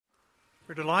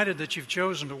We're delighted that you've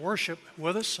chosen to worship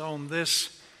with us on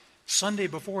this Sunday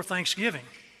before Thanksgiving.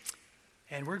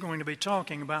 And we're going to be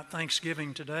talking about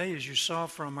Thanksgiving today, as you saw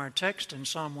from our text in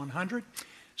Psalm 100.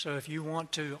 So if you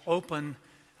want to open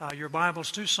your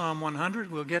Bibles to Psalm 100,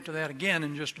 we'll get to that again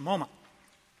in just a moment.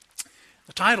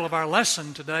 The title of our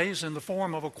lesson today is in the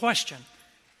form of a question.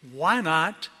 Why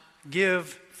not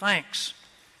give thanks?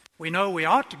 We know we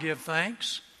ought to give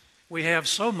thanks. We have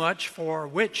so much for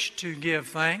which to give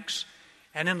thanks.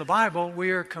 And in the Bible,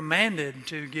 we are commanded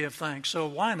to give thanks. So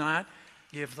why not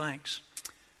give thanks?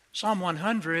 Psalm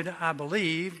 100, I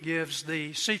believe, gives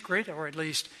the secret, or at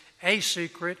least a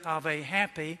secret, of a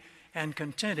happy and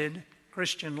contented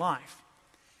Christian life.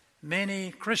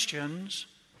 Many Christians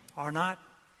are not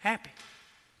happy.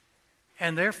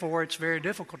 And therefore, it's very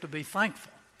difficult to be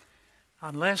thankful.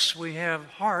 Unless we have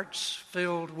hearts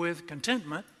filled with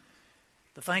contentment,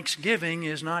 the thanksgiving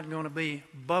is not going to be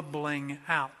bubbling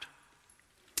out.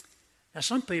 Now,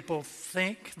 some people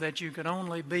think that you can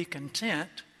only be content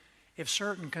if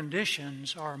certain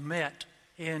conditions are met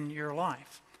in your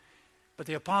life. But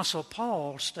the Apostle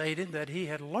Paul stated that he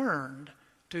had learned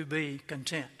to be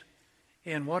content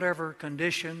in whatever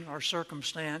condition or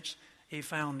circumstance he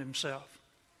found himself.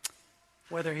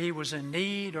 Whether he was in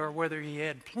need or whether he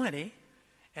had plenty,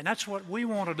 and that's what we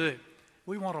want to do.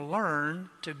 We want to learn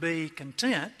to be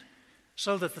content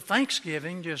so that the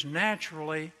thanksgiving just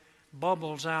naturally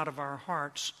bubbles out of our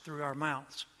hearts through our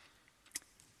mouths.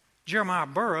 Jeremiah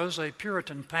Burroughs, a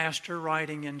Puritan pastor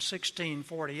writing in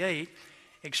 1648,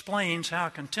 explains how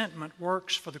contentment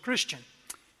works for the Christian.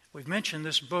 We've mentioned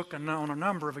this book on a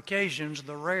number of occasions,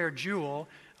 The Rare Jewel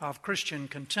of Christian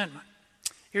Contentment.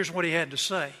 Here's what he had to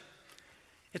say.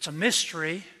 It's a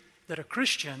mystery that a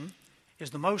Christian is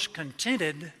the most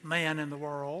contented man in the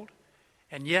world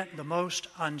and yet the most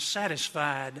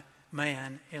unsatisfied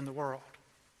man in the world.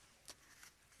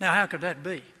 Now, how could that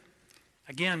be?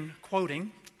 Again,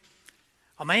 quoting,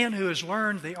 a man who has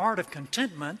learned the art of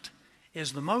contentment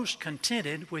is the most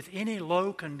contented with any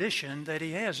low condition that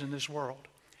he has in this world.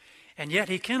 And yet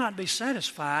he cannot be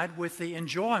satisfied with the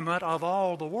enjoyment of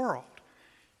all the world.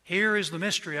 Here is the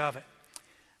mystery of it.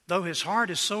 Though his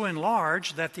heart is so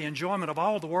enlarged that the enjoyment of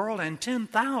all the world and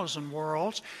 10,000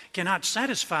 worlds cannot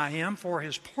satisfy him for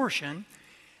his portion,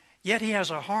 yet he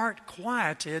has a heart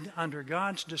quieted under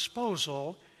God's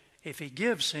disposal if he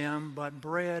gives him but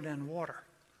bread and water.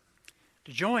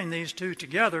 To join these two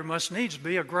together must needs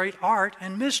be a great art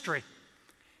and mystery.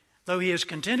 Though he is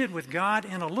contented with God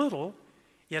in a little,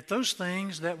 yet those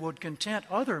things that would content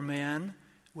other men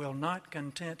will not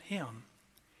content him.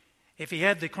 If he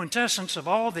had the quintessence of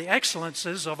all the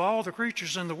excellences of all the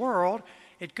creatures in the world,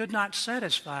 it could not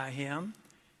satisfy him.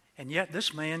 And yet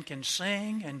this man can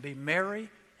sing and be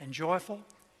merry and joyful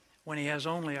when he has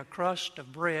only a crust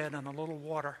of bread and a little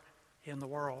water in the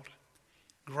world.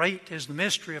 Great is the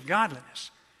mystery of godliness,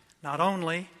 not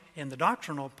only in the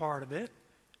doctrinal part of it,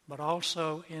 but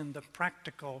also in the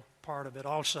practical part of it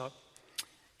also.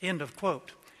 End of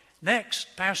quote.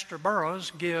 Next, Pastor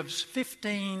Burroughs gives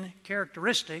 15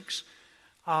 characteristics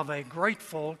of a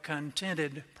grateful,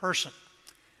 contented person.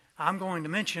 I'm going to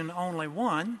mention only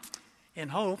one in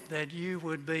hope that you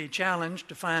would be challenged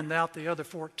to find out the other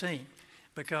 14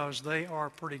 because they are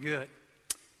pretty good.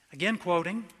 Again,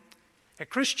 quoting, a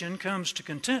Christian comes to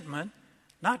contentment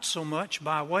not so much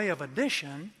by way of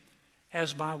addition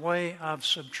as by way of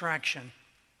subtraction.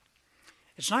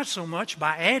 It's not so much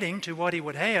by adding to what he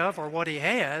would have or what he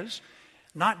has,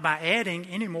 not by adding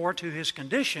any more to his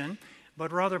condition,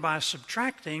 but rather by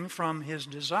subtracting from his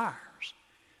desires,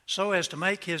 so as to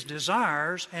make his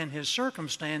desires and his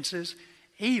circumstances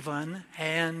even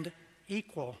and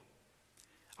equal.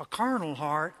 A carnal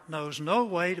heart knows no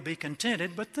way to be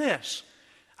contented but this.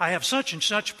 I have such and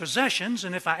such possessions,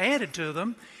 and if I added to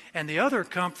them, and the other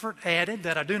comfort added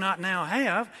that I do not now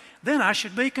have, then I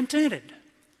should be contented.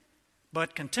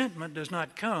 But contentment does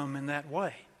not come in that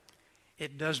way.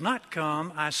 It does not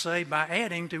come, I say, by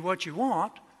adding to what you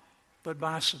want, but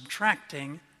by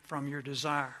subtracting from your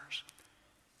desires.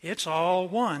 It's all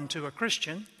one to a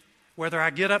Christian, whether I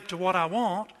get up to what I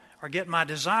want or get my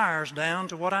desires down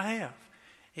to what I have,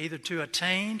 either to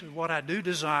attain to what I do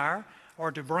desire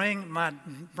or to bring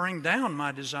down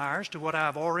my desires to what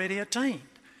I've already attained.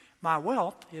 My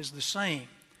wealth is the same,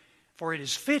 for it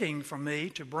is fitting for me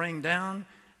to bring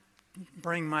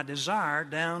my desire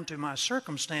down to my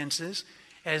circumstances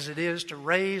as it is to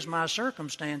raise my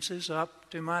circumstances up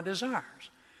to my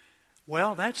desires.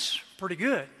 Well, that's pretty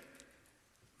good.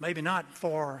 Maybe not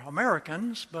for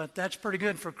Americans, but that's pretty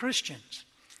good for Christians.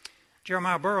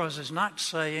 Jeremiah Burroughs is not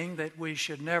saying that we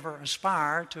should never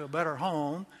aspire to a better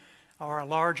home or a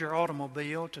larger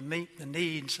automobile to meet the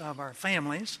needs of our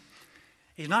families.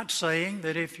 He's not saying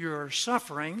that if you're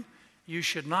suffering, you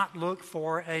should not look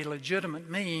for a legitimate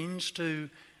means to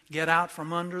get out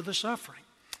from under the suffering.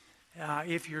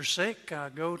 If you're sick,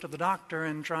 go to the doctor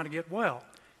and try to get well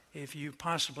if you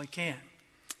possibly can.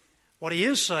 What he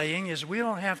is saying is we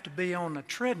don't have to be on a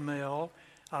treadmill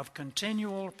of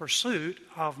continual pursuit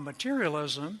of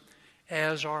materialism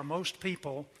as are most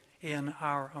people in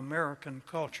our American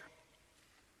culture.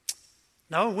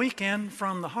 No, we can,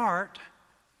 from the heart,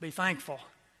 be thankful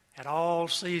at all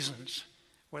seasons,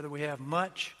 whether we have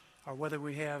much or whether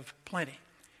we have plenty.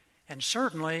 And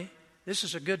certainly, this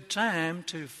is a good time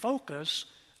to focus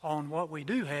on what we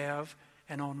do have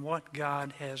and on what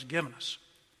God has given us.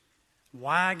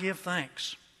 Why give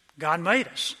thanks? God made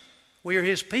us. We are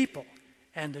His people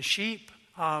and the sheep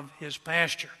of His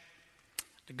pasture.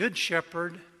 The Good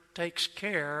Shepherd takes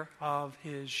care of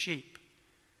His sheep.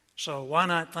 So why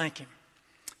not thank Him?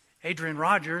 Adrian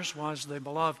Rogers was the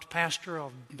beloved pastor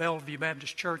of Bellevue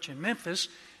Baptist Church in Memphis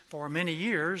for many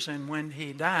years, and when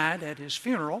he died at his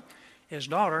funeral, his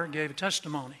daughter gave a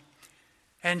testimony.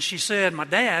 And she said, "My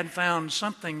dad found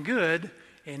something good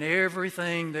in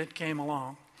everything that came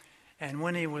along. And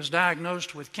when he was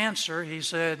diagnosed with cancer, he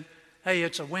said, hey,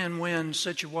 it's a win-win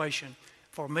situation.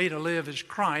 For me to live as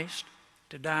Christ,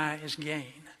 to die is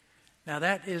gain." Now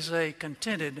that is a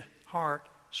contented heart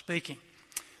speaking.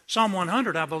 Psalm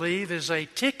 100, I believe, is a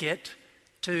ticket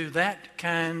to that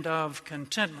kind of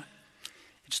contentment.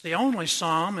 It's the only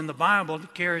psalm in the Bible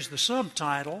that carries the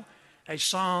subtitle, a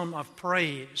psalm of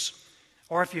praise.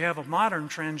 Or if you have a modern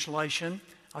translation,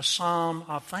 a psalm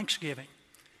of thanksgiving.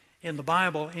 In the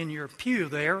Bible, in your pew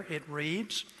there, it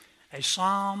reads, a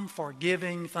psalm for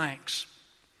giving thanks.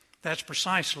 That's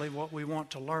precisely what we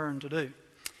want to learn to do.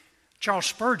 Charles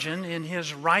Spurgeon, in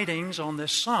his writings on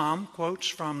this psalm, quotes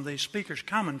from the speaker's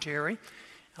commentary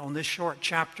on this short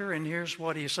chapter, and here's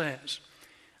what he says.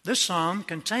 This psalm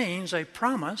contains a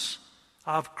promise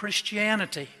of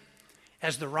Christianity,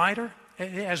 as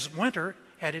winter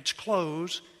at its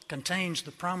close contains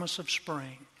the promise of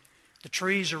spring. The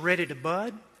trees are ready to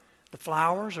bud. The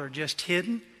flowers are just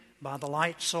hidden by the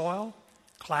light soil.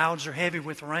 Clouds are heavy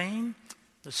with rain.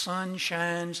 The sun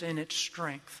shines in its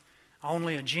strength.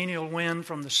 Only a genial wind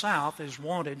from the south is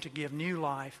wanted to give new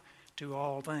life to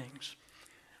all things.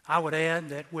 I would add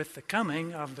that with the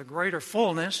coming of the greater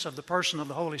fullness of the person of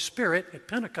the Holy Spirit at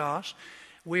Pentecost,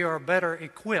 we are better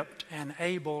equipped and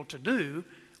able to do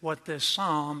what this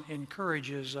psalm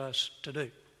encourages us to do.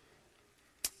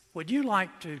 Would you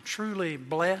like to truly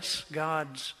bless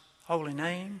God's holy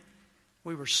name?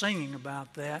 We were singing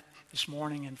about that this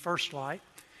morning in First Light.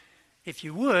 If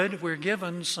you would, we're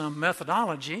given some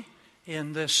methodology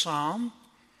in this psalm,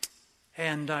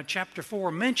 and chapter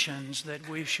 4 mentions that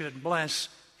we should bless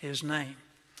His name.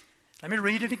 Let me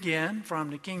read it again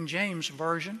from the King James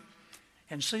Version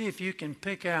and see if you can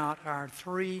pick out our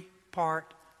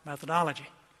three-part methodology.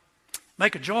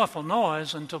 Make a joyful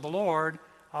noise unto the Lord,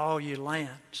 all ye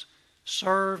lands.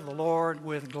 Serve the Lord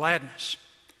with gladness.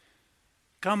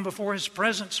 Come before His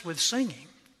presence with singing.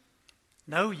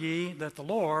 Know ye that the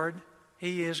Lord,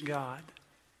 He is God.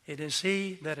 It is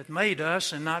He that hath made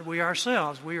us, and not we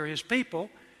ourselves. We are His people,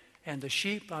 and the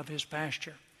sheep of His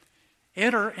pasture.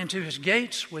 Enter into His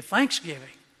gates with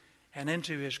thanksgiving, and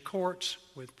into His courts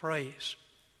with praise.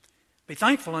 Be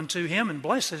thankful unto Him, and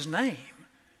bless His name,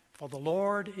 for the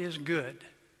Lord is good.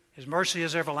 His mercy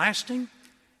is everlasting,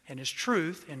 and His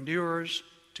truth endures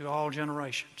to all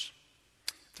generations.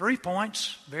 3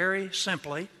 points, very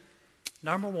simply.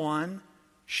 Number 1,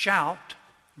 shout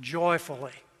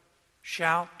joyfully.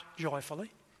 Shout joyfully.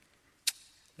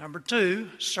 Number 2,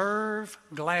 serve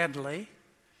gladly.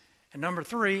 And number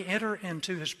 3, enter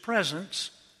into His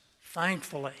presence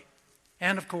thankfully.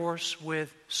 And of course,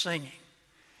 with singing.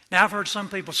 Now, I've heard some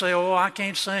people say, oh, I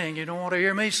can't sing. You don't want to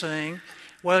hear me sing.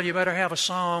 Well, you better have a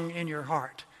song in your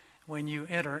heart when you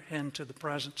enter into the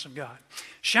presence of God.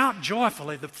 Shout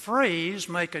joyfully. The phrase,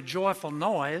 make a joyful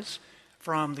noise,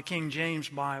 from the King James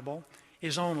Bible,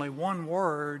 is only one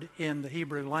word in the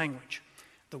Hebrew language,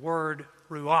 the word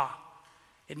ruah.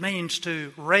 It means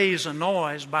to raise a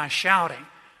noise by shouting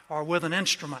or with an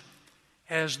instrument,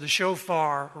 as the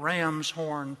shofar, ram's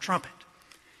horn, trumpet.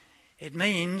 It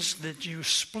means that you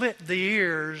split the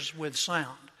ears with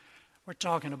sound. We're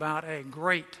talking about a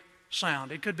great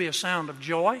sound. It could be a sound of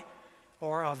joy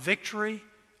or of victory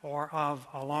or of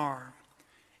alarm.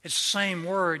 It's the same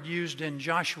word used in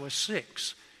Joshua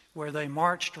 6, where they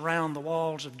marched around the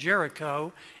walls of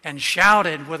Jericho and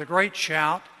shouted with a great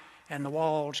shout, and the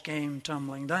walls came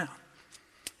tumbling down.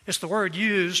 It's the word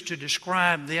used to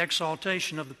describe the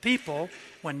exaltation of the people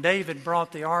when David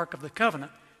brought the Ark of the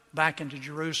Covenant back into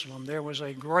Jerusalem. There was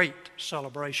a great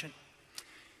celebration.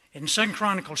 In 2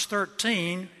 Chronicles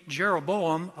 13,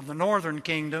 Jeroboam of the northern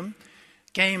kingdom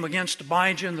came against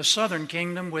Abijah in the southern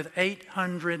kingdom with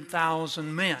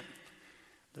 800,000 men.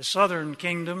 The southern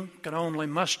kingdom could only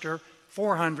muster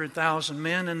 400,000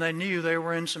 men, and they knew they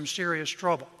were in some serious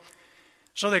trouble.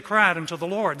 So they cried unto the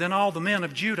Lord. Then all the men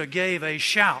of Judah gave a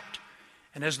shout.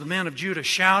 And as the men of Judah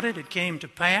shouted, it came to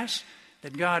pass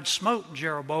that God smote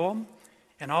Jeroboam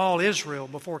and all Israel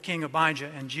before King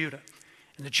Abijah and Judah.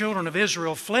 And the children of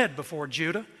Israel fled before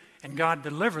Judah, and God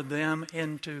delivered them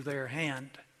into their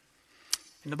hand.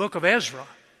 In the book of Ezra,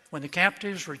 when the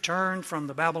captives returned from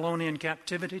the Babylonian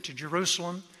captivity to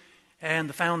Jerusalem and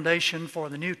the foundation for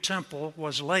the new temple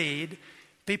was laid,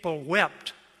 people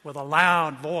wept with a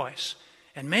loud voice,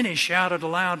 and many shouted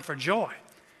aloud for joy,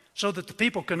 so that the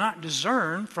people could not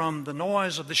discern from the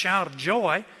noise of the shout of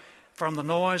joy from the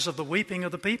noise of the weeping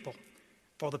of the people.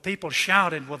 For the people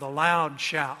shouted with a loud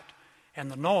shout,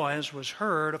 and the noise was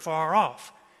heard afar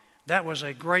off. That was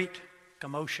a great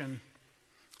commotion.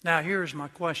 Now here's my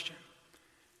question.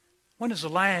 When is the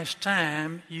last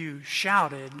time you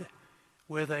shouted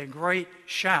with a great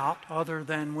shout other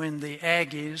than when the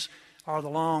Aggies or the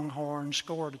Longhorns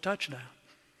scored a touchdown?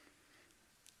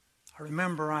 I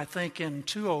remember, I think in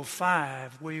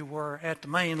 2005, we were at the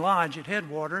main lodge at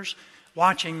Headwaters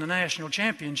watching the national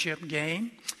championship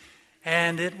game,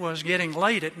 and it was getting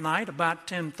late at night, about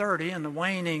 10:30, in the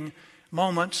waning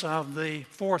moments of the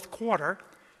fourth quarter.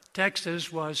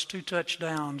 Texas was 2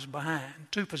 touchdowns behind,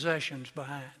 2 possessions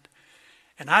behind.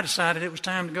 And I decided it was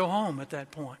time to go home at that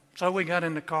point. So we got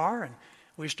in the car and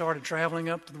we started traveling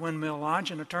up to the Windmill Lodge,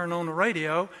 and I turned on the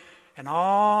radio, and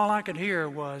all I could hear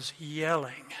was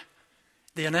yelling.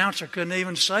 The announcer couldn't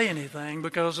even say anything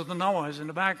because of the noise in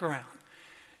the background.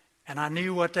 And I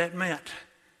knew what that meant.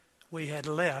 We had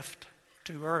left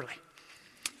too early.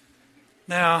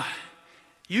 Now,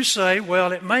 you say,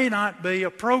 well, it may not be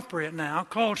appropriate now,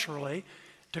 culturally,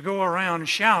 to go around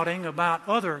shouting about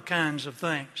other kinds of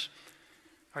things.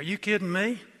 Are you kidding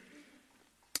me?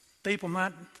 People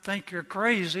might think you're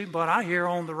crazy, but I hear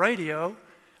on the radio,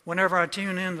 whenever I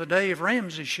tune in the Dave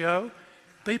Ramsey show,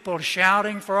 people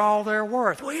shouting for all they're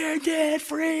worth. We're debt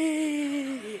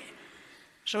free.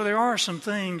 So there are some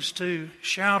things to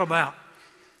shout about.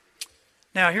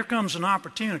 Now, here comes an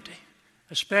opportunity,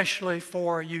 especially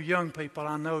for you young people.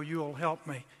 I know you'll help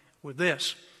me with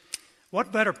this.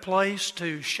 What better place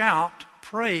to shout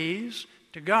praise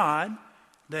to God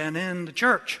than in the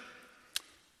church?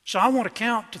 So I want to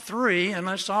count to 3, and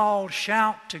let's all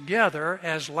shout together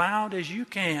as loud as you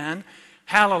can,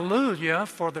 hallelujah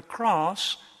for the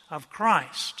cross of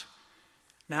Christ.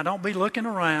 Now don't be looking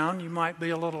around. You might be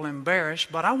a little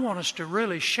embarrassed, but I want us to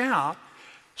really shout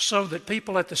so that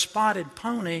people at the Spotted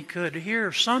Pony could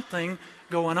hear something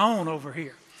going on over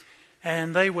here.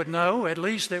 And they would know at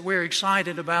least that we're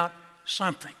excited about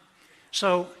something.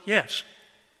 So, yes.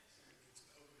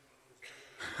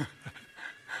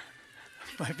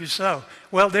 Maybe so.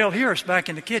 Well, they'll hear us back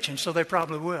in the kitchen, so they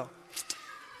probably will.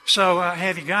 So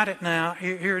have you got it now?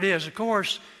 Here it is. Of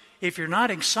course, if you're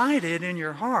not excited in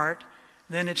your heart,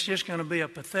 then it's just going to be a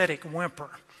pathetic whimper.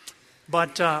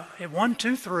 But at 1,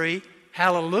 2, 3,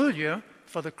 hallelujah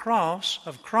for the cross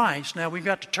of Christ. Now we've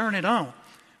got to turn it on.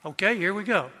 Okay, here we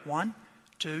go. 1,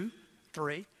 2,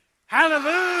 3.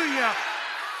 Hallelujah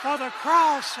for the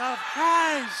cross of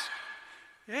Christ.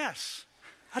 Yes,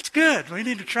 that's good. We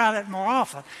need to try that more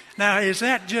often. Now, is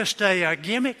that just a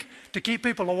gimmick to keep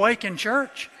people awake in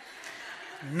church?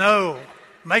 No.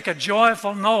 Make a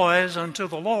joyful noise unto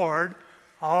the Lord,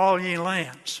 all ye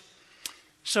lands.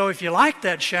 So if you like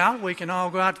that shout, we can all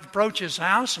go out to the Proch's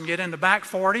house and get in the back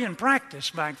 40 and practice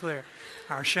back there,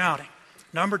 our shouting.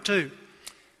 Number 2,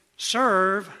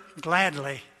 serve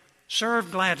gladly.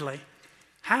 Serve gladly.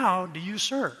 How do you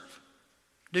serve?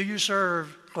 Do you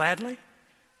serve gladly?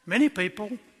 Many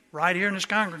people right here in this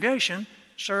congregation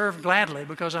serve gladly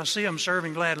because I see them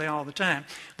serving gladly all the time.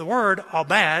 The word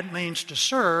abad means to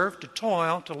serve, to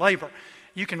toil, to labor.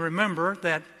 You can remember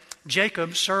that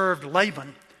Jacob served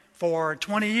Laban for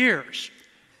 20 years,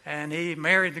 and he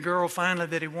married the girl finally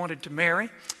that he wanted to marry,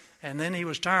 and then he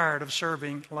was tired of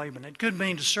serving Laban. It could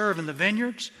mean to serve in the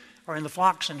vineyards or in the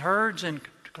flocks and herds, in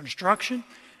construction,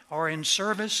 or in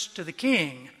service to the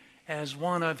king as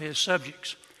one of his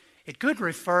subjects. It could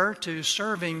refer to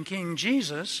serving King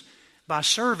Jesus by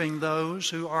serving those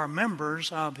who are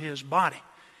members of his body.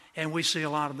 And we see a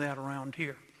lot of that around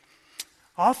here.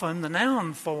 Often the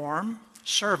noun form,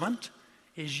 servant,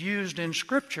 is used in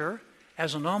Scripture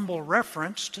as an humble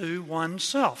reference to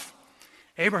oneself.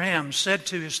 Abraham said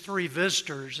to his 3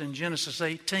 visitors in Genesis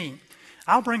 18,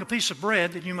 "I'll bring a piece of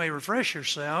bread that you may refresh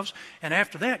yourselves, and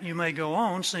after that you may go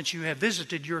on, since you have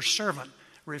visited your servant,"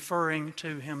 referring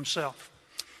to himself.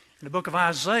 In the book of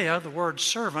Isaiah, the word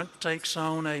servant takes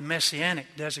on a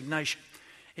messianic designation.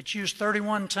 It's used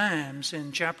 31 times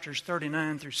in chapters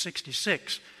 39 through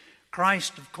 66.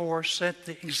 Christ, of course, set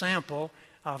the example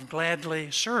of gladly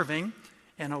serving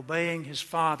and obeying his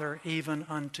Father even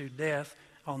unto death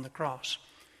on the cross.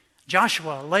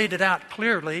 Joshua laid it out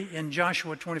clearly in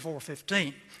Joshua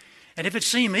 24:15. "And if it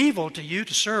seem evil to you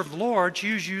to serve the Lord,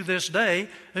 choose you this day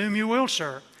whom you will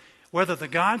serve, whether the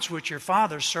gods which your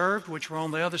fathers served, which were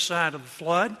on the other side of the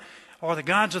flood, or the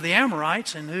gods of the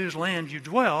Amorites in whose land you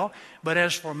dwell. But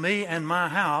as for me and my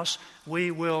house, we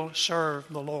will serve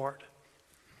the Lord."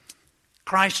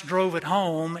 Christ drove it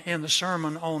home in the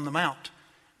Sermon on the Mount,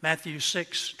 Matthew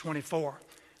 6:24.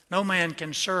 "No man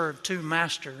can serve 2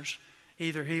 masters.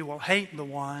 Either he will hate the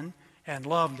one and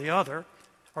love the other,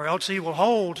 or else he will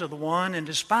hold to the one and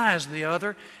despise the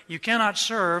other. You cannot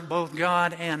serve both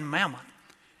God and mammon."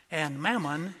 And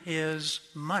mammon is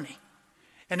money.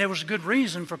 And there was a good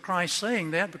reason for Christ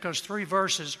saying that, because 3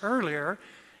 verses earlier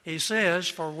he says,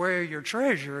 "For where your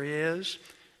treasure is,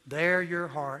 there your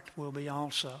heart will be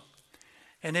also."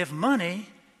 And if money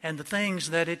and the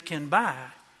things that it can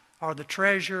buy are the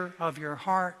treasure of your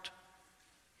heart,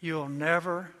 you'll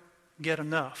never get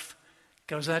enough,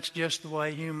 because that's just the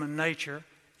way human nature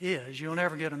is. You'll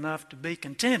never get enough to be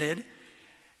contented,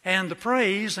 and the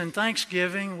praise and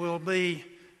thanksgiving will be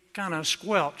kind of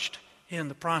squelched in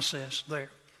the process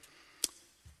there.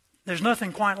 There's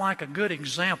nothing quite like a good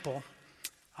example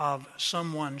of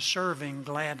someone serving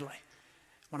gladly.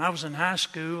 When I was in high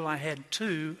school, I had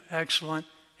 2 excellent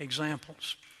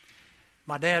examples.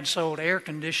 My dad sold air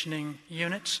conditioning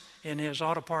units in his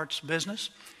auto parts business,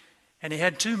 and he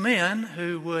had 2 men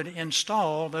who would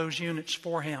install those units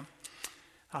for him.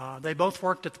 They both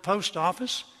worked at the post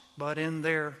office, but in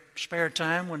their spare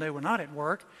time when they were not at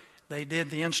work, they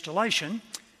did the installation.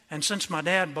 And since my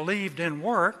dad believed in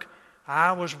work,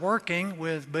 I was working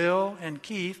with Bill and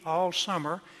Keith all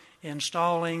summer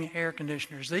installing air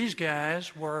conditioners. These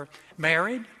guys were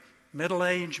married,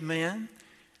 middle-aged men.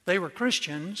 They were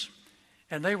Christians,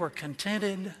 and they were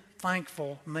contented,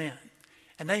 thankful men.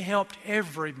 And they helped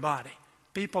everybody,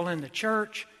 people in the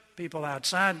church, people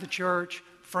outside the church,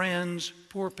 friends,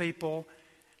 poor people.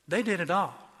 They did it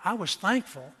all. I was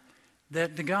thankful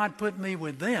that God put me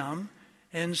with them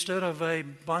instead of a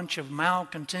bunch of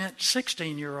malcontent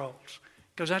 16-year-olds,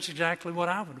 because that's exactly what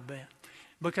I would have been,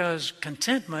 because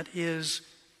contentment is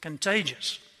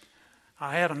contagious.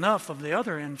 I had enough of the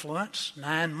other influence,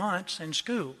 9 months in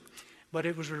school, but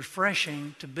it was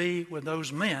refreshing to be with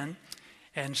those men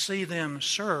and see them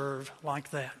serve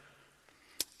like that.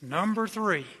 Number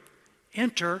 3,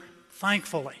 enter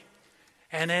thankfully.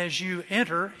 And as you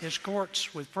enter his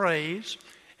courts with praise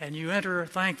and you enter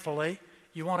thankfully,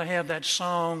 you want to have that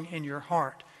song in your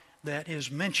heart that is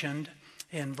mentioned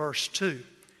in verse 2.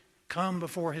 Come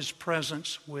before his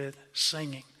presence with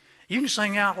singing. You can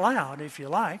sing out loud if you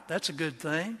like. That's a good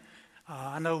thing.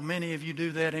 I know many of you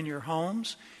do that in your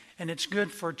homes. And it's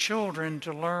good for children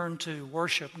to learn to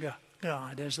worship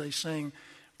God as they sing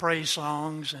praise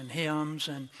songs and hymns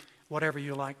and whatever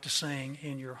you like to sing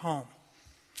in your home.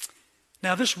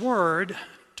 Now this word,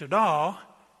 todah,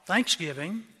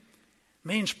 thanksgiving,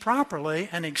 means properly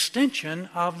an extension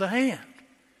of the hand.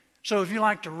 So if you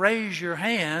like to raise your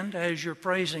hand as you're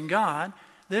praising God,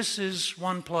 this is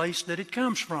one place that it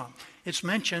comes from. It's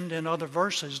mentioned in other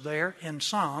verses there in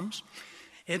Psalms.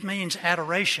 It means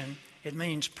adoration. It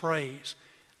means praise.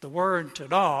 The word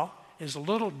todah is a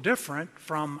little different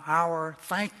from our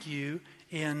thank you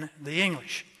in the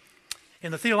English.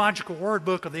 In the Theological Word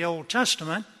Book of the Old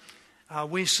Testament,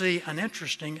 we see an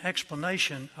interesting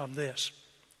explanation of this.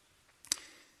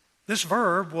 This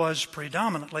verb was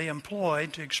predominantly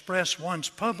employed to express one's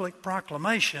public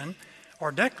proclamation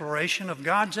or declaration of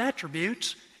God's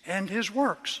attributes and his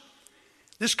works.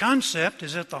 This concept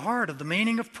is at the heart of the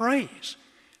meaning of praise.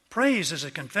 Praise is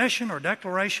a confession or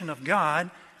declaration of God,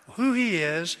 who he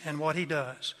is and what he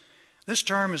does. This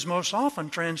term is most often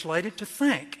translated to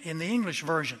thank in the English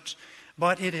versions,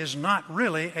 but it is not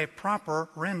really a proper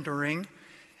rendering.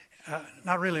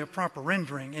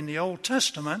 In the Old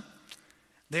Testament,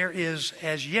 there is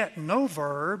as yet no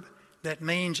verb that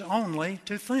means only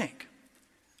to think.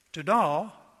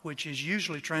 Todah, which is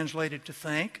usually translated to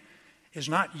think, is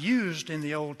not used in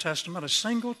the Old Testament a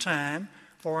single time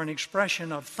for an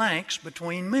expression of thanks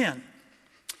between men.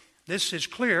 This is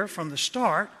clear from the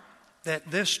start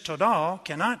that this todah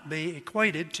cannot be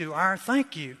equated to our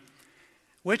thank you,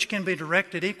 which can be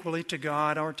directed equally to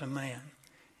God or to man.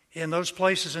 In those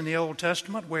places in the Old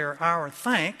Testament where our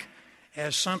thank,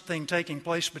 as something taking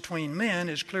place between men,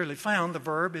 is clearly found, the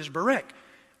verb is barek,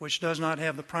 which does not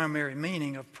have the primary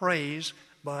meaning of praise,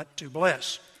 but to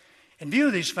bless. In view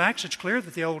of these facts, it's clear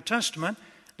that the Old Testament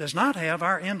does not have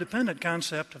our independent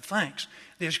concept of thanks.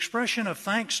 The expression of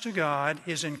thanks to God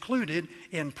is included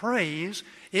in praise.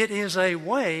 It is a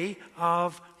way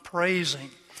of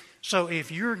praising. So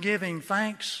if you're giving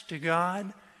thanks to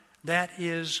God, that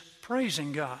is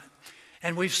praising God.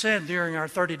 And we've said during our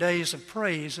 30 days of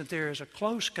praise that there is a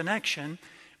close connection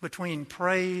between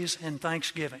praise and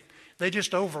thanksgiving. They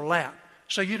just overlap.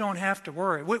 So you don't have to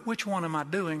worry, which one am I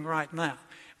doing right now?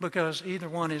 Because either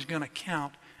one is going to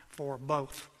count for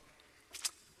both.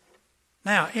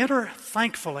 Now, enter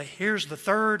thankfully. Here's the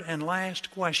third and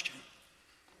last question.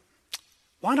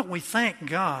 Why don't we thank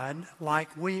God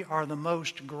like we are the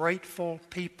most grateful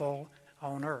people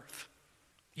on earth?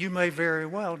 You may very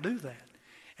well do that.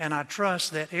 And I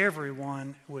trust that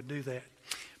everyone would do that.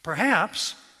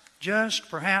 Perhaps, just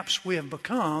perhaps, we have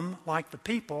become like the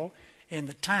people in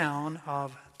the town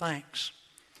of thanks.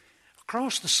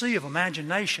 Across the sea of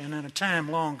imagination in a time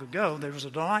long ago, there was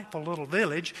a delightful little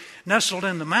village nestled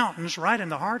in the mountains right in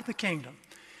the heart of the kingdom.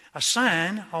 A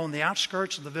sign on the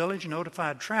outskirts of the village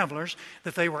notified travelers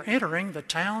that they were entering the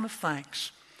town of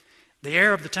thanks. The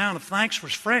air of the town of thanks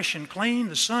was fresh and clean.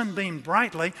 The sun beamed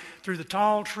brightly through the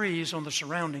tall trees on the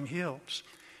surrounding hills.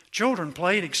 Children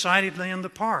played excitedly in the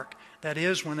park, that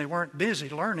is, when they weren't busy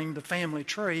learning the family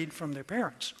trade from their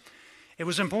parents. It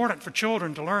was important for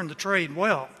children to learn the trade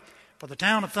well, for the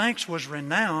town of thanks was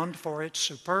renowned for its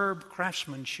superb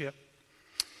craftsmanship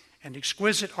and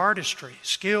exquisite artistry,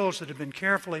 skills that had been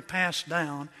carefully passed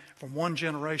down from one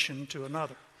generation to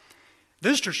another.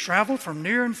 Visitors traveled from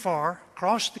near and far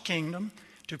across the kingdom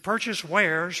to purchase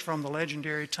wares from the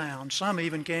legendary town. Some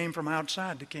even came from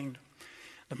outside the kingdom.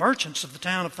 The merchants of the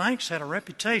town of thanks had a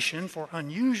reputation for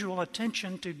unusual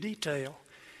attention to detail.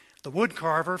 The wood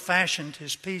carver fashioned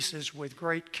his pieces with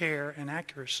great care and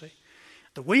accuracy.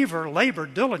 The weaver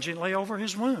labored diligently over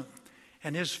his loom,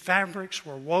 and his fabrics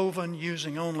were woven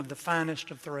using only the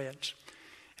finest of threads.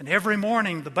 And every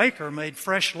morning the baker made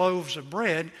fresh loaves of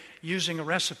bread using a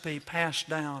recipe passed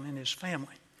down in his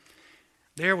family.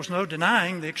 There was no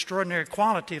denying the extraordinary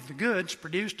quality of the goods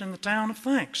produced in the town of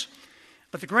thanks.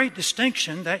 But the great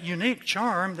distinction, that unique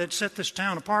charm that set this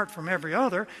town apart from every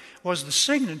other, was the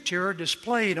signature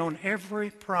displayed on every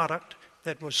product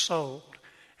that was sold.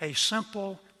 A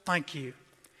simple thank you.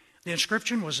 The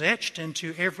inscription was etched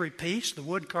into every piece, the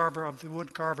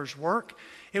woodcarver's work.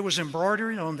 It was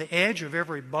embroidered on the edge of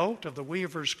every bolt of the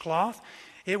weaver's cloth.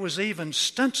 It was even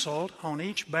stenciled on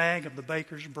each bag of the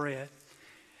baker's bread.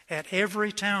 At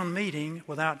every town meeting,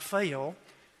 without fail,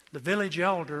 the village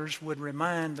elders would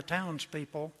remind the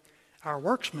townspeople, our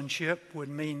workmanship would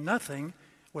mean nothing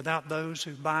without those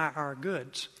who buy our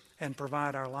goods and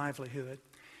provide our livelihood.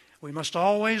 We must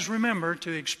always remember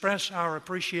to express our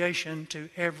appreciation to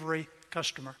every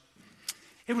customer.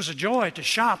 It was a joy to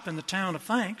shop in the town of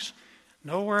thanks.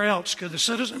 Nowhere else could the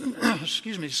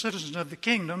citizens of the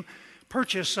kingdom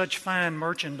purchase such fine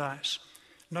merchandise.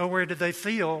 Nowhere did they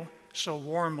feel so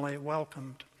warmly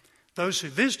welcomed. Those who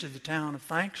visited the town of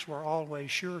thanks were always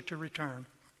sure to return.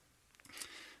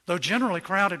 Though generally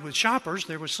crowded with shoppers,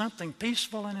 there was something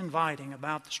peaceful and inviting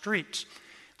about the streets.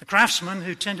 The craftsmen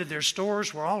who tended their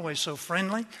stores were always so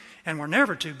friendly and were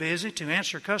never too busy to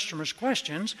answer customers'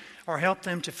 questions or help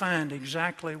them to find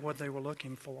exactly what they were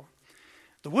looking for.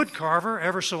 The woodcarver,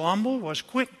 ever so humble, was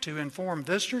quick to inform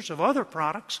visitors of other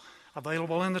products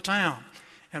available in the town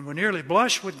and would nearly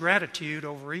blush with gratitude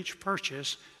over each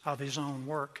purchase of his own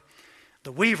work.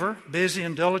 The weaver, busy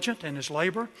and diligent in his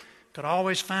labor, could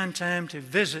always find time to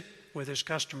visit with his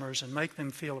customers and make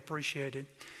them feel appreciated.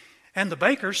 And the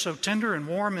baker, so tender and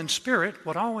warm in spirit,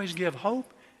 would always give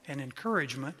hope and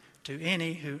encouragement to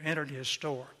any who entered his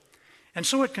store. And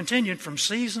so it continued from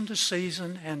season to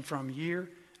season and from year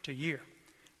to year.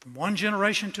 From one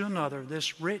generation to another,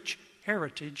 this rich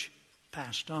heritage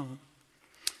passed on.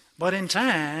 But in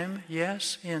time,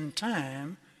 yes, in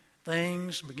time,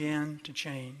 things began to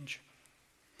change.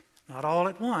 Not all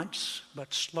at once,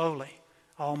 but slowly,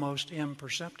 almost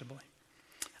imperceptibly.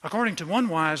 According to one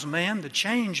wise man, the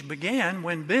change began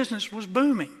when business was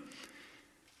booming.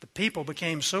 The people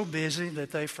became so busy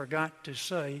that they forgot to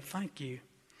say thank you.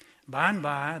 By and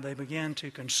by, they began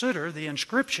to consider the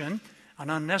inscription an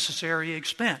unnecessary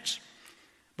expense.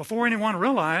 Before anyone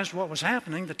realized what was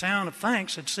happening, the town of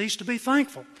thanks had ceased to be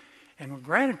thankful. And when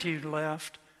gratitude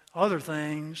left, other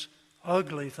things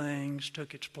ugly things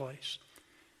took its place.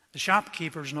 The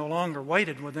shopkeepers no longer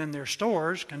waited within their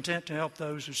stores, content to help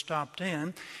those who stopped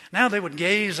in. Now they would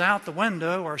gaze out the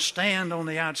window or stand on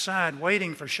the outside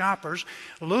waiting for shoppers,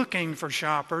 looking for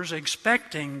shoppers,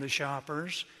 expecting the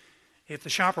shoppers. If the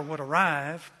shopper would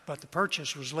arrive, but the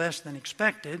purchase was less than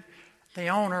expected, the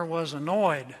owner was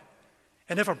annoyed.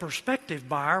 And if a prospective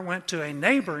buyer went to a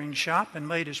neighboring shop and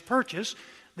made his purchase,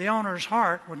 the owner's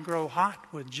heart would grow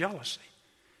hot with jealousy.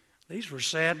 These were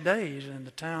sad days in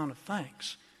the town of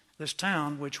Thanks. This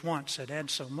town, which once had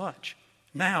had so much,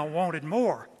 now wanted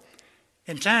more.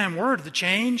 In time, word of the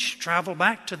change traveled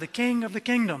back to the king of the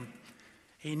kingdom.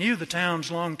 He knew the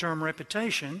town's long-term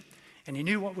reputation, and he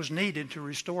knew what was needed to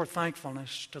restore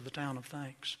thankfulness to the town of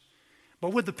Thanks.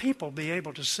 But would the people be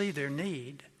able to see their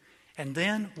need, and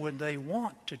then would they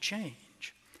want to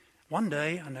change? One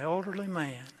day, an elderly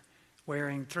man,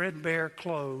 wearing threadbare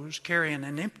clothes, carrying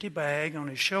an empty bag on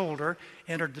his shoulder,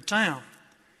 entered the town.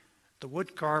 The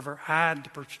woodcarver eyed the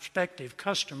prospective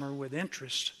customer with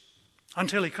interest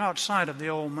until he caught sight of the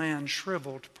old man's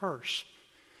shriveled purse.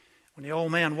 When the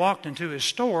old man walked into his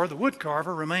store, the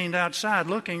woodcarver remained outside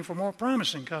looking for more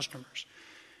promising customers.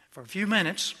 For a few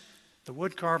minutes, the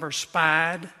woodcarver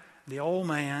spied the old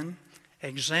man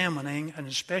examining an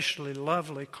especially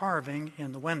lovely carving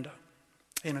in the window.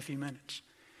 In a few minutes.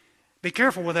 "Be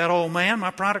careful with that, old man. My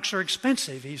products are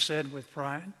expensive," he said with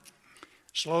pride.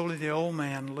 Slowly the old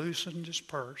man loosened his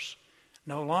purse,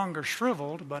 no longer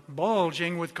shriveled but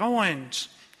bulging with coins.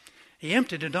 He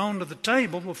emptied it onto the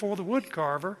table before the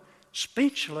woodcarver,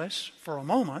 speechless for a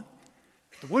moment.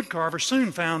 The woodcarver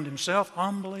soon found himself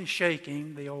humbly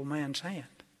shaking the old man's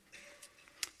hand.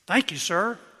 "Thank you,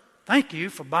 sir. Thank you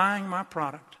for buying my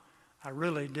product. I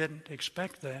really didn't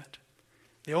expect that."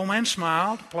 The old man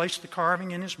smiled, placed the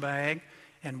carving in his bag,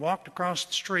 and walked across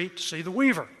the street to see the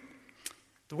weaver.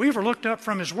 The weaver looked up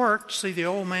from his work to see the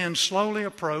old man slowly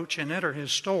approach and enter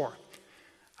his store.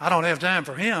 "I don't have time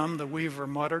for him," the weaver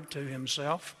muttered to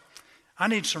himself. "I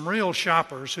need some real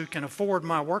shoppers who can afford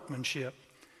my workmanship."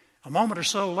 A moment or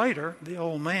so later, the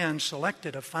old man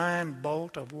selected a fine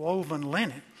bolt of woven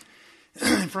linen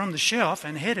from the shelf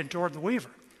and headed toward the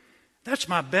weaver. "That's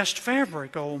my best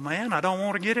fabric, old man. I don't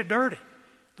want to get it dirty,"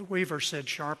 the weaver said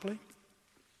sharply.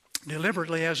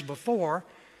 Deliberately as before,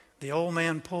 the old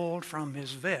man pulled from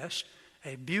his vest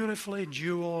a beautifully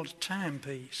jeweled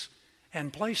timepiece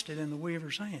and placed it in the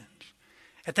weaver's hands.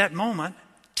 At that moment,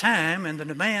 time and the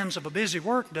demands of a busy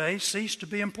workday ceased to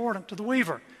be important to the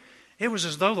weaver. It was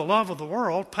as though the love of the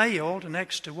world paled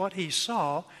next to what he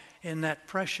saw in that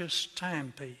precious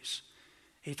timepiece.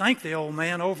 He thanked the old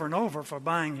man over and over for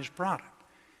buying his product.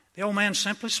 The old man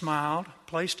simply smiled,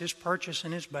 placed his purchase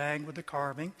in his bag with the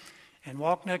carving, and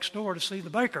walked next door to see the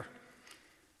baker.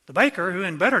 The baker, who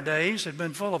in better days had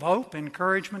been full of hope,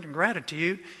 encouragement, and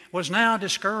gratitude, was now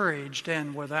discouraged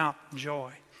and without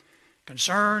joy.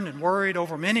 Concerned and worried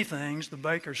over many things, the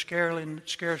baker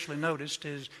scarcely noticed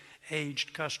his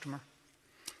aged customer.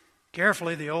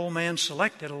 Carefully, the old man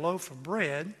selected a loaf of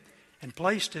bread and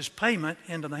placed his payment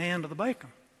into the hand of the baker.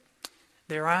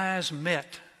 Their eyes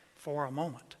met for a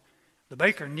moment. The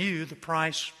baker knew the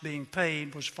price being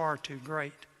paid was far too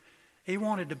great. He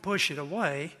wanted to push it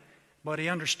away, but he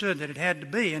understood that it had to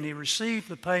be, and he received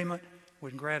the payment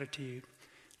with gratitude.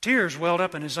 Tears welled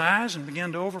up in his eyes and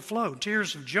began to overflow.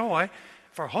 Tears of joy,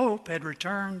 for hope had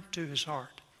returned to his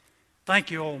heart. "Thank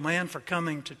you, old man, for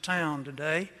coming to town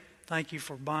today. Thank you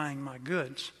for buying my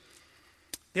goods."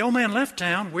 The old man left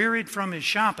town, wearied from his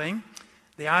shopping.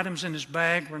 The items in his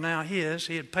bag were now his.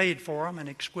 He had paid for them, an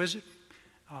exquisite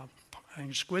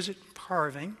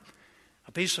carving,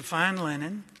 a piece of fine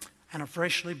linen, and a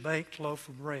freshly baked loaf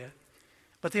of bread.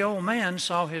 But the old man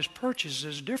saw his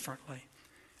purchases differently.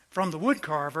 From the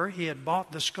woodcarver, he had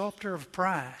bought the sculptor of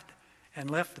pride and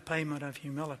left the payment of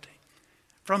humility.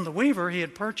 From the weaver, he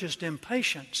had purchased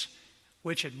impatience,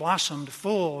 which had blossomed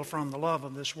full from the love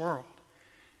of this world.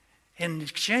 In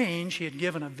exchange, he had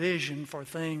given a vision for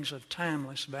things of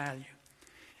timeless value.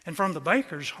 And from the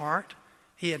baker's heart,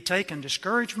 he had taken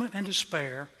discouragement and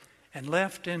despair and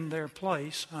left in their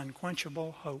place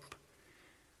unquenchable hope.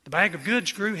 The bag of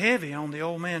goods grew heavy on the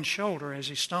old man's shoulder as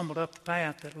he stumbled up the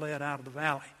path that led out of the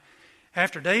valley.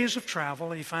 After days of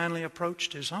travel, he finally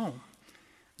approached his home.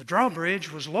 The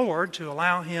drawbridge was lowered to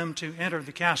allow him to enter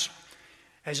the castle.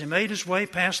 As he made his way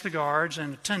past the guards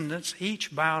and attendants,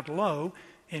 each bowed low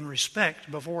in respect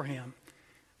before him.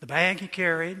 The bag he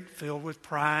carried, filled with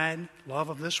pride, love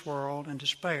of this world, and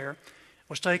despair,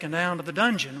 was taken down to the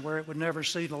dungeon where it would never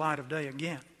see the light of day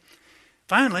again.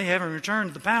 Finally, having returned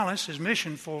to the palace, his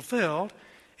mission fulfilled,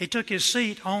 he took his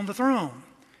seat on the throne.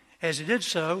 As he did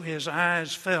so, his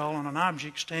eyes fell on an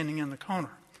object standing in the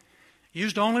corner.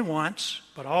 Used only once,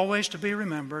 but always to be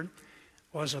remembered,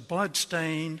 was a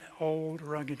blood-stained, old,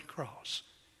 rugged cross.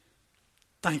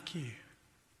 Thank you,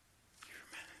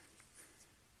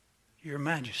 Your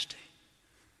Majesty.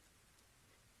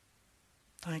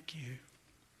 Thank you.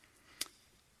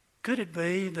 Could it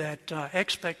be that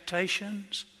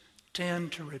expectations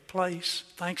tend to replace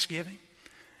thanksgiving?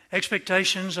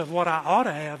 Expectations of what I ought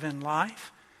to have in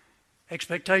life,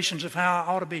 expectations of how I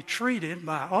ought to be treated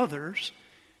by others,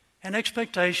 and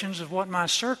expectations of what my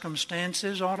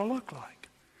circumstances ought to look like.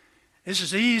 This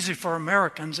is easy for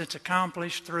Americans. It's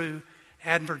accomplished through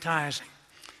advertising.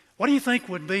 What do you think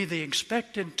would be the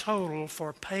expected total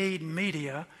for paid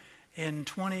media in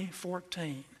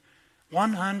 2014?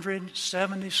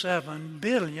 $177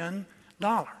 billion.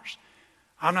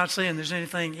 I'm not saying there's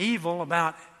anything evil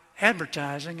about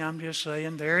advertising. I'm just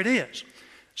saying there it is.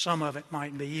 Some of it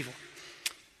might be evil.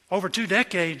 Over 2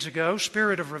 decades ago,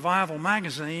 Spirit of Revival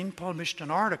magazine published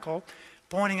an article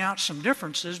pointing out some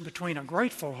differences between a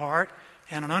grateful heart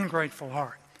and an ungrateful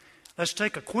heart. Let's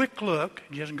take a quick look,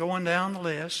 just going down the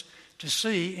list, to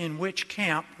see in which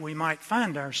camp we might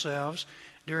find ourselves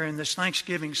during this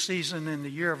Thanksgiving season in the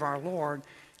year of our Lord,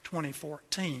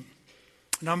 2014.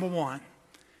 Number 1,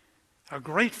 a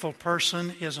grateful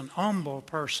person is an humble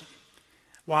person,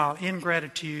 while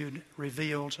ingratitude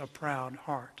reveals a proud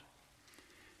heart.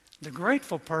 The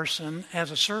grateful person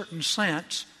has a certain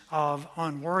sense of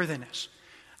unworthiness.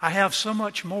 I have so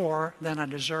much more than I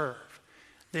deserve.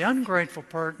 The ungrateful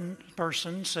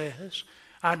person says,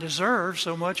 I deserve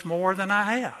so much more than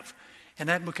I have. And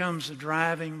that becomes the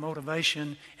driving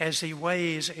motivation as he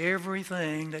weighs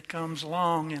everything that comes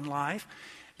along in life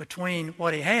between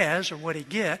what he has or what he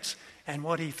gets and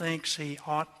what he thinks he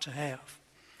ought to have.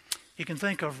 You can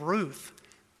think of Ruth,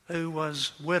 who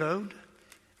was widowed,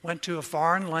 went to a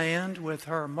foreign land with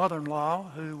her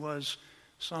mother-in-law, who was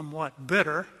somewhat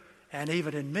bitter and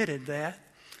even admitted that.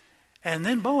 And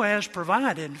then Boaz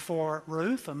provided for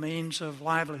Ruth a means of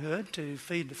livelihood to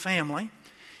feed the family.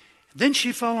 Then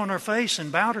she fell on her face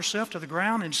and bowed herself to the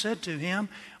ground and said to him,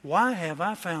 Why have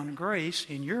I found grace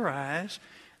in your eyes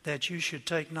that you should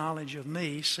take knowledge of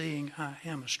me, seeing I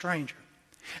am a stranger?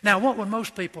 Now, what would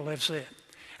most people have said?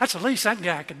 That's the least that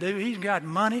guy could do. He's got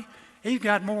money. He's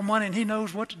got more money than he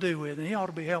knows what to do with, and he ought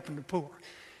to be helping the poor.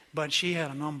 But she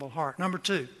had an humble heart. Number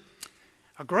 2,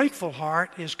 a grateful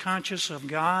heart is conscious of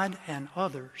God and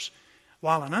others,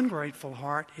 while an ungrateful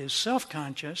heart is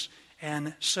self-conscious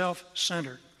and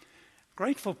self-centered.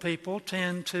 Grateful people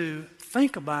tend to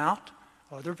think about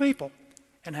other people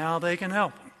and how they can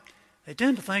help them. They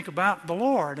tend to think about the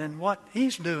Lord and what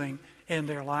He's doing in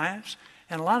their lives,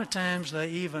 and a lot of times they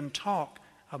even talk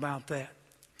about that.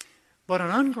 But an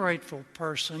ungrateful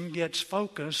person gets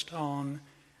focused on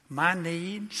my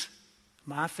needs,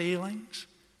 my feelings,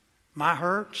 my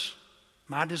hurts,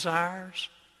 my desires,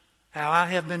 how I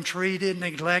have been treated,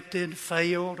 neglected,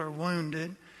 failed, or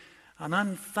wounded. An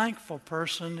unthankful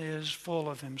person is full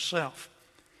of himself,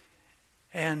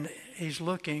 and he's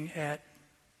looking at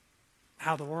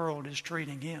how the world is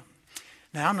treating him.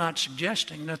 Now, I'm not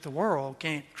suggesting that the world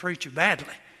can't treat you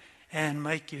badly and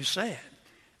make you sad,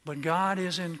 but God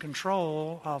is in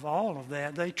control of all of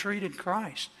that. They treated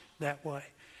Christ that way.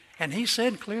 And He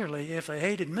said clearly, if they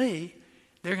hated me,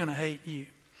 they're going to hate you.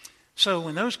 So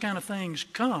when those kind of things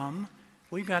come,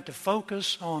 we've got to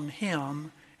focus on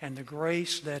Him and the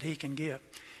grace that He can give.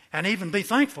 And even be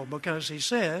thankful, because He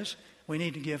says we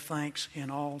need to give thanks in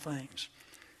all things.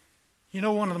 You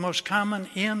know, one of the most common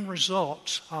end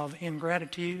results of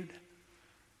ingratitude,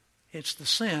 it's the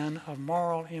sin of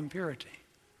moral impurity.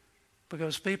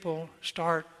 Because people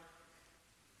start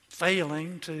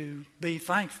failing to be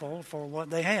thankful for what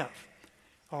they have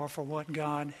or for what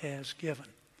God has given.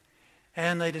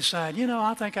 And they decide,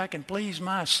 I think I can please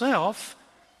myself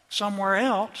somewhere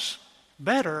else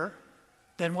better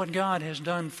than what God has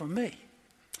done for me,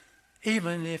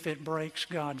 even if it breaks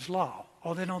God's law.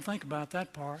 Oh, they don't think about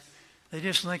that part. They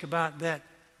just think about that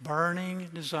burning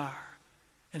desire.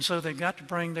 And so they've got to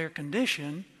bring their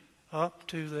condition up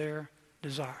to their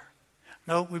desire.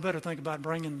 No, we better think about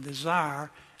bringing the desire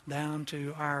down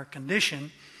to our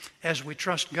condition as we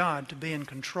trust God to be in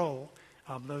control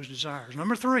of those desires.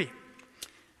 Number 3,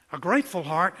 a grateful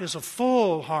heart is a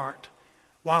full heart,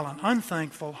 while an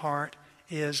unthankful heart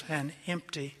is an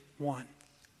empty one.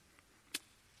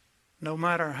 No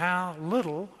matter how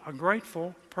little a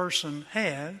grateful person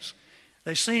has,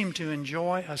 they seem to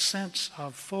enjoy a sense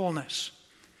of fullness.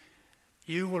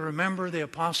 You will remember the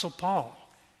Apostle Paul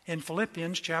in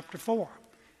Philippians chapter 4.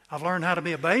 I've learned how to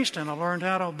be abased, and I've learned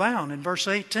how to abound. In verse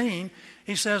 18,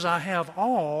 he says, I have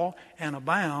all and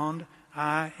abound,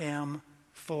 I am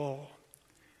full.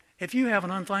 If you have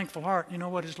an unthankful heart, you know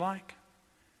what it's like?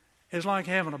 It's like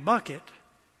having a bucket,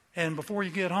 and before you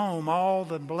get home, all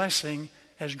the blessing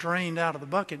has drained out of the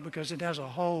bucket because it has a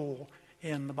hole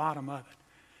in the bottom of it.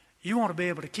 You want to be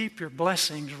able to keep your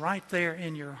blessings right there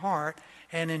in your heart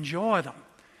and enjoy them.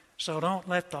 So don't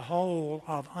let the hole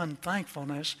of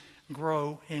unthankfulness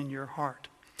grow in your heart.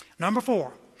 Number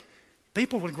 4,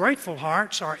 people with grateful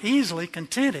hearts are easily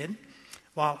contented,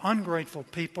 while ungrateful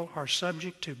people are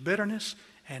subject to bitterness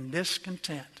and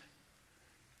discontent.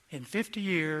 In 50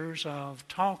 years of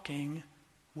talking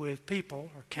with people,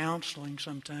 or counseling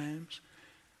sometimes,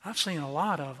 I've seen a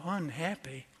lot of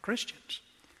unhappy Christians,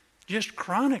 just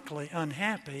chronically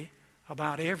unhappy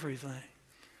about everything.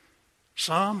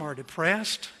 Some are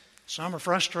depressed, some are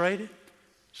frustrated,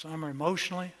 some are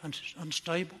emotionally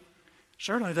unstable.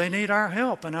 Certainly they need our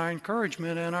help and our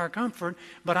encouragement and our comfort,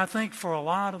 but I think for a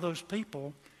lot of those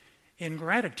people,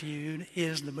 ingratitude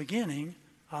is the beginning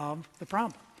of the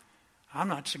problem. I'm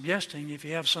not suggesting if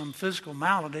you have some physical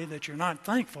malady that you're not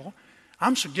thankful.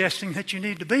 I'm suggesting that you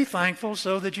need to be thankful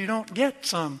so that you don't get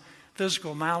some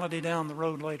physical malady down the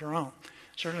road later on.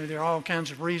 Certainly there are all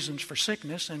kinds of reasons for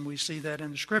sickness, and we see that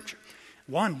in the Scripture.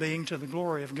 One being to the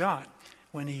glory of God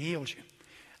when He heals you.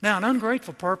 Now, an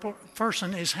ungrateful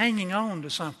person is hanging on to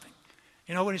something.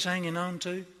 You know what he's hanging on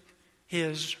to?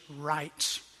 His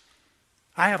rights.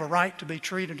 I have a right to be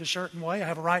treated a certain way. I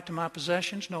have a right to my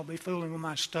possessions. Don't be fooling with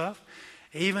my stuff.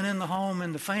 Even in the home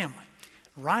and the family.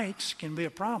 Rights can be a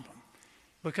problem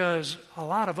because a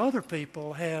lot of other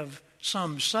people have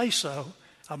some say-so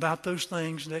about those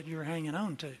things that you're hanging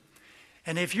on to.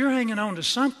 And if you're hanging on to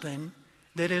something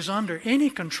that is under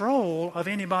any control of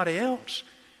anybody else,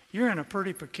 you're in a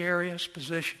pretty precarious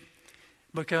position,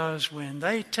 because when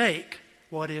they take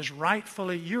what is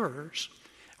rightfully yours,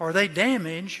 or they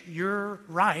damage your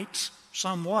rights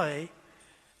some way,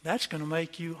 that's going to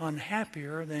make you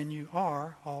unhappier than you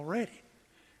are already.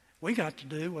 We got to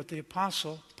do what the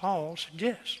Apostle Paul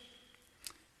suggests.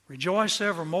 Rejoice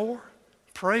evermore,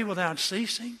 pray without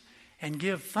ceasing, and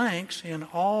give thanks in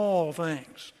all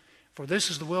things. For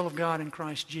this is the will of God in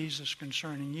Christ Jesus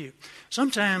concerning you.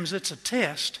 Sometimes it's a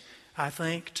test, I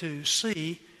think, to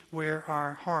see where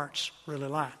our hearts really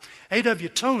lie. A.W.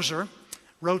 Tozer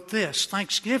wrote this: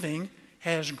 thanksgiving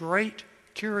has great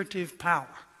curative power.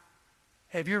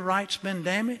 Have your rights been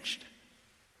damaged?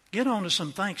 Get on to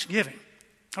some thanksgiving.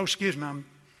 Oh, excuse me, I'm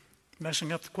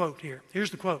messing up the quote here.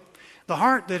 Here's the quote. The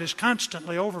heart that is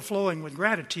constantly overflowing with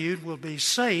gratitude will be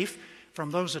safe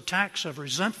from those attacks of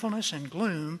resentfulness and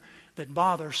gloom that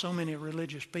bother so many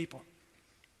religious people.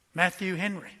 Matthew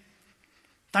Henry.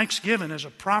 Thanksgiving is a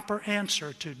proper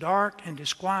answer to dark and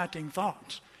disquieting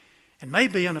thoughts, and may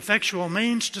be an effectual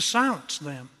means to silence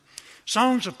them.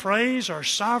 Songs of praise are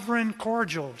sovereign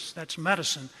cordials, that's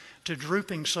medicine, to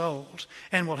drooping souls,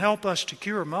 and will help us to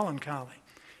cure melancholy.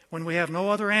 When we have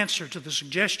no other answer to the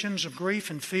suggestions of grief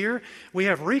and fear, we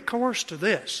have recourse to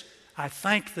this: I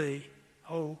thank Thee,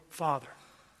 O Father.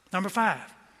 Number 5,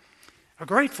 a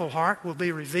grateful heart will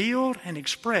be revealed and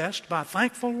expressed by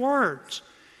thankful words,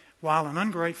 while an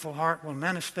ungrateful heart will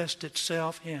manifest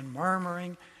itself in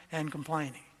murmuring and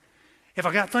complaining. If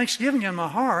I got thanksgiving in my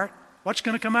heart, what's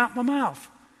going to come out my mouth?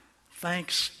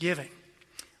 Thanksgiving.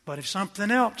 But if something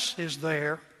else is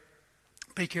there,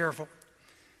 be careful.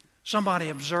 Somebody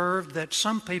observed that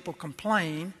some people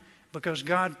complain because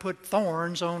God put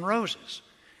thorns on roses.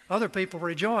 Other people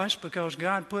rejoice because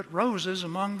God put roses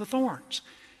among the thorns.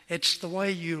 It's the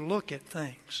way you look at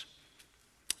things.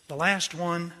 The last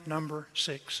one, number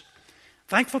 6.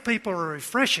 Thankful people are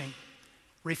refreshing,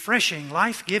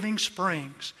 life-giving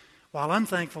springs, while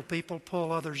unthankful people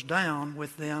pull others down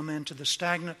with them into the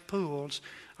stagnant pools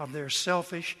of their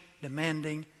selfish,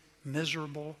 demanding,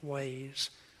 miserable ways.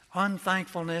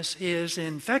 Unthankfulness is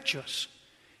infectious.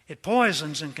 It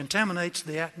poisons and contaminates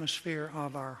the atmosphere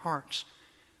of our hearts,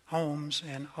 homes,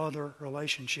 and other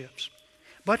relationships.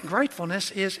 But gratefulness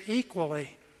is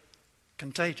equally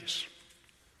contagious.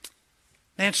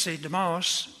 Nancy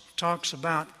DeMoss talks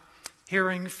about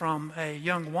hearing from a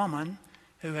young woman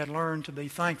who had learned to be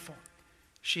thankful.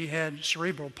 She had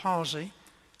cerebral palsy.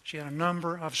 She had a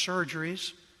number of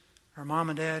surgeries. Her mom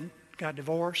and dad got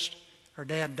divorced. Her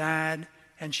dad died,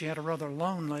 and she had a rather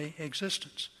lonely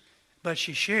existence. But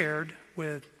she shared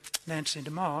with Nancy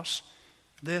DeMoss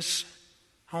this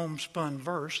homespun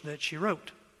verse that she wrote.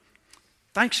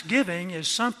 Thanksgiving is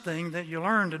something that you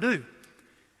learn to do.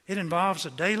 It involves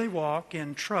a daily walk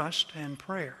in trust and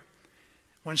prayer.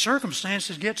 When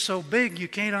circumstances get so big you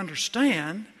can't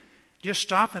understand, Just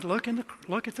stop and look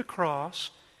at the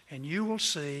cross, and you will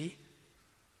see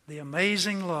the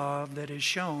amazing love that is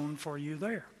shown for you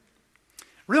there.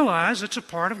 Realize it's a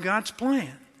part of God's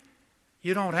plan.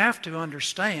 You don't have to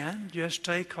understand, just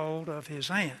take hold of His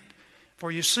hand.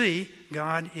 For you see,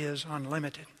 God is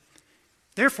unlimited.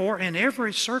 Therefore, in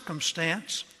every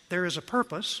circumstance, there is a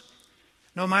purpose.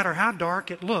 No matter how dark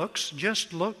it looks,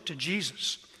 just look to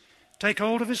Jesus. Take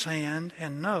hold of His hand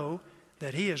and know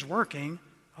that He is working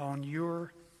on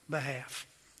your behalf.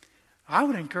 I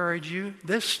would encourage you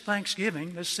this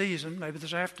Thanksgiving, this season, maybe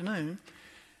this afternoon,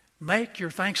 make your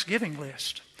Thanksgiving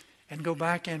list and go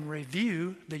back and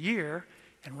review the year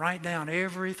and write down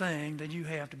everything that you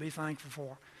have to be thankful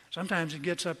for. Sometimes it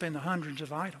gets up in the hundreds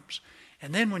of items.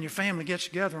 And then when your family gets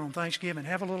together on Thanksgiving,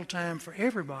 have a little time for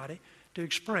everybody to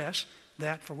express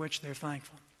that for which they're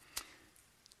thankful.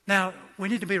 Now, we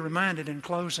need to be reminded in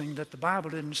closing that the Bible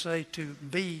didn't say to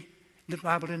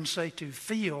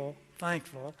feel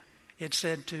thankful. It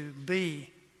said to be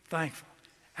thankful.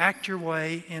 Act your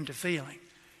way into feeling.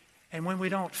 And when we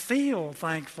don't feel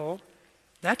thankful,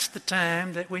 that's the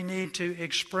time that we need to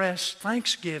express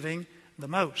thanksgiving the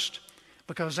most,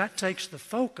 because that takes the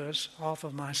focus off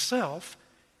of myself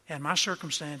and my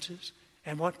circumstances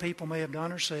and what people may have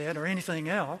done or said or anything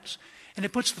else, and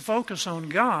it puts the focus on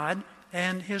God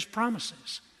and His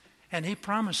promises. And He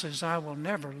promises, I will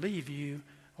never leave you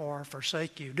or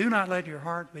forsake you. Do not let your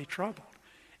heart be troubled,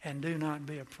 and do not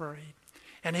be afraid.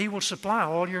 And He will supply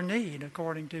all your need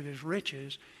according to His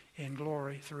riches in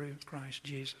glory through Christ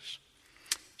Jesus.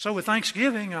 So with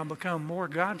thanksgiving, I'll become more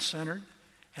God-centered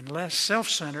and less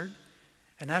self-centered,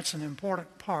 and that's an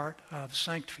important part of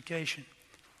sanctification.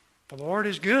 The Lord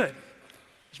is good.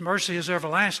 His mercy is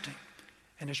everlasting,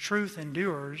 and His truth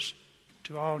endures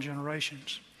to all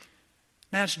generations.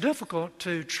 Now, it's difficult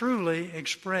to truly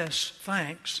express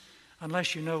thanks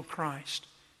unless you know Christ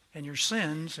and your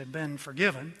sins have been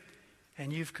forgiven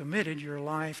and you've committed your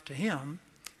life to Him,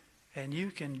 and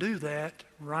you can do that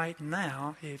right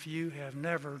now if you have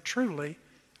never truly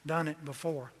done it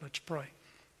before. Let's pray.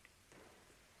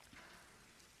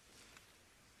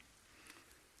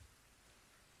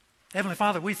 Heavenly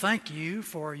Father, we thank You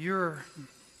for Your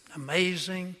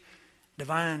amazing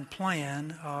divine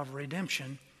plan of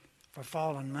redemption for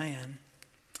fallen man.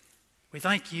 We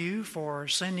thank You for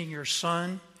sending Your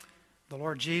Son, the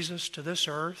Lord Jesus, to this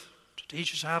earth to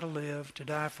teach us how to live, to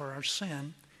die for our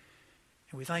sin.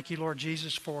 And we thank You, Lord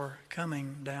Jesus, for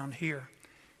coming down here.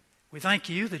 We thank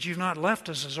You that You've not left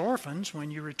us as orphans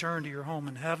when You returned to Your home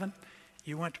in heaven.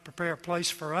 You went to prepare a place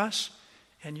for us,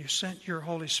 and You sent Your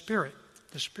Holy Spirit,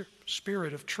 the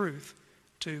Spirit of truth,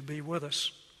 to be with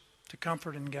us, to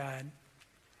comfort and guide.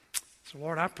 So,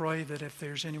 Lord, I pray that if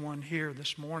there's anyone here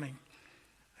this morning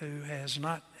who has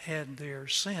not had their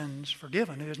sins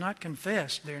forgiven, who has not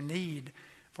confessed their need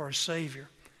for a Savior,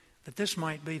 that this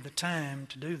might be the time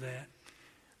to do that.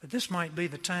 That this might be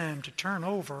the time to turn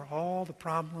over all the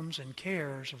problems and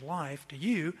cares of life to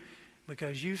You,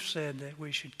 because You've said that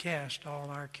we should cast all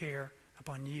our care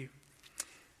upon You.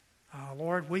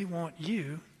 Lord, we want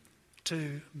You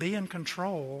to be in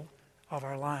control of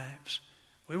our lives.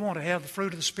 We want to have the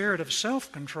fruit of the Spirit of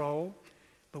self-control,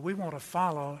 but we want to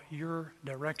follow Your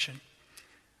direction.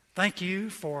 Thank You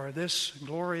for this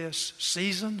glorious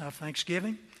season of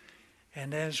Thanksgiving.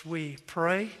 And as we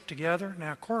pray together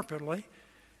now corporately,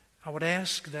 I would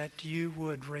ask that You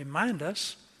would remind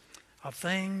us of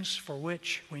things for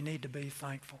which we need to be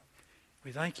thankful.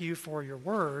 We thank You for Your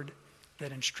word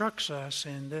that instructs us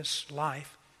in this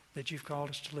life that You've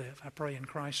called us to live. I pray in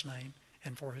Christ's name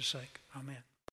and for His sake. Amen.